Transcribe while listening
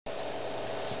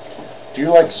Do you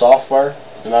like software?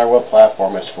 No matter what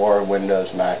platform it's for,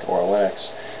 Windows, Mac, or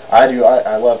Linux. I do.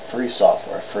 I love free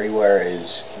software. Freeware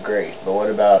is great. But what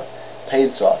about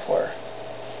paid software?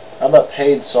 How about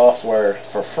paid software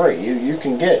for free? You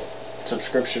can get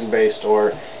subscription-based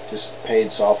or just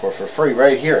paid software for free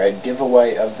right here at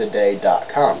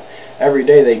giveawayoftheday.com. Every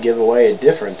day they give away a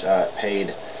different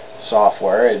paid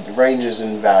software. It ranges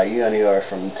in value anywhere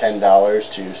from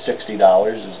 $10 to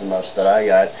 $60 is the most that I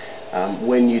got.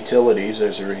 Win Utilities,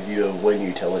 there's a review of Win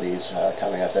Utilities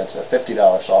coming up. That's a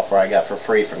 $50 software I got for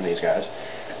free from these guys.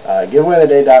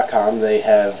 GiveawayOfTheDay.com, they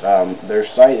have, their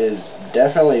site is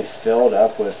definitely filled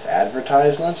up with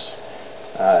advertisements,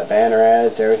 banner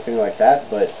ads, everything like that,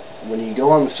 but when you go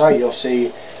on the site you'll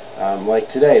see, like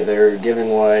today, they're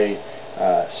giving away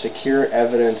Secure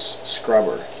Evidence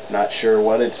Scrubber. Not sure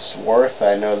what it's worth.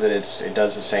 I know that it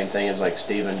does the same thing as like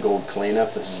Steven Gould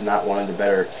Cleanup. This is not one of the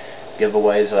better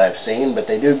giveaways that I've seen, but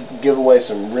they do give away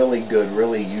some really good,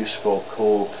 really useful,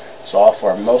 cool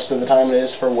software. Most of the time it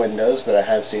is for Windows, but I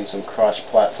have seen some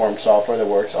cross-platform software that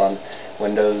works on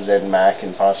Windows and Mac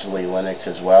and possibly Linux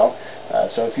as well.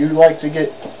 So if you'd like to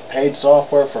get paid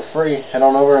software for free, head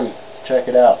on over and check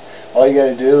it out. All you got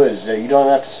to do is you don't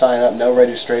have to sign up, no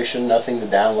registration, nothing to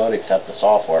download except the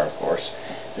software, of course.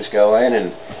 Just go in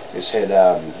and just hit,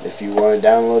 if you want to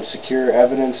download Secure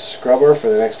Evidence Scrubber for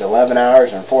the next 11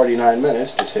 hours and 49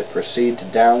 minutes, just hit proceed to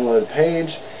download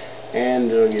page, and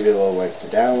it'll give you a little link to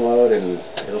download, and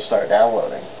it'll start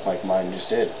downloading like mine just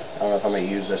did. I don't know if I'm going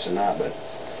to use this or not, but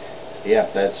yeah,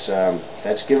 that's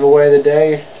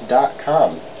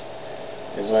giveawayoftheday.com.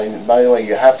 Like, by the way,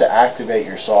 you have to activate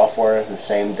your software the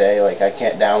same day. Like, I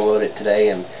can't download it today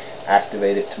and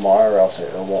activate it tomorrow, or else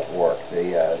it won't work.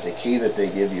 The key that they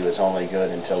give you is only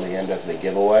good until the end of the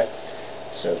giveaway,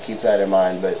 so keep that in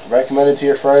mind. But recommend it to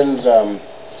your friends.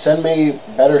 Send me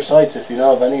better sites if you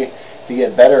know of any. If you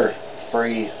get better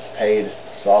free paid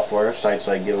software, sites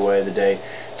like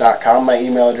giveawayoftheday.com. My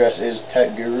email address is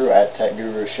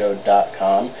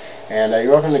techguru@techgurushow.com. And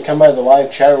you're welcome to come by the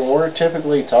live chat room. We're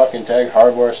typically talking tech,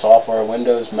 hardware, software,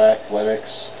 Windows, Mac,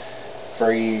 Linux,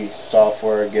 free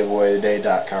software,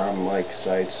 giveawayoftheday.com like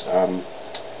sites.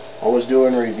 Always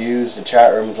doing reviews. The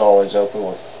chat room's always open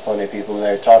with plenty of people in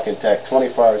there talking tech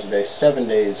 24 hours a day, 7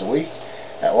 days a week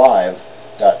at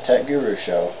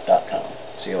live.techgurushow.com.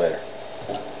 See you later.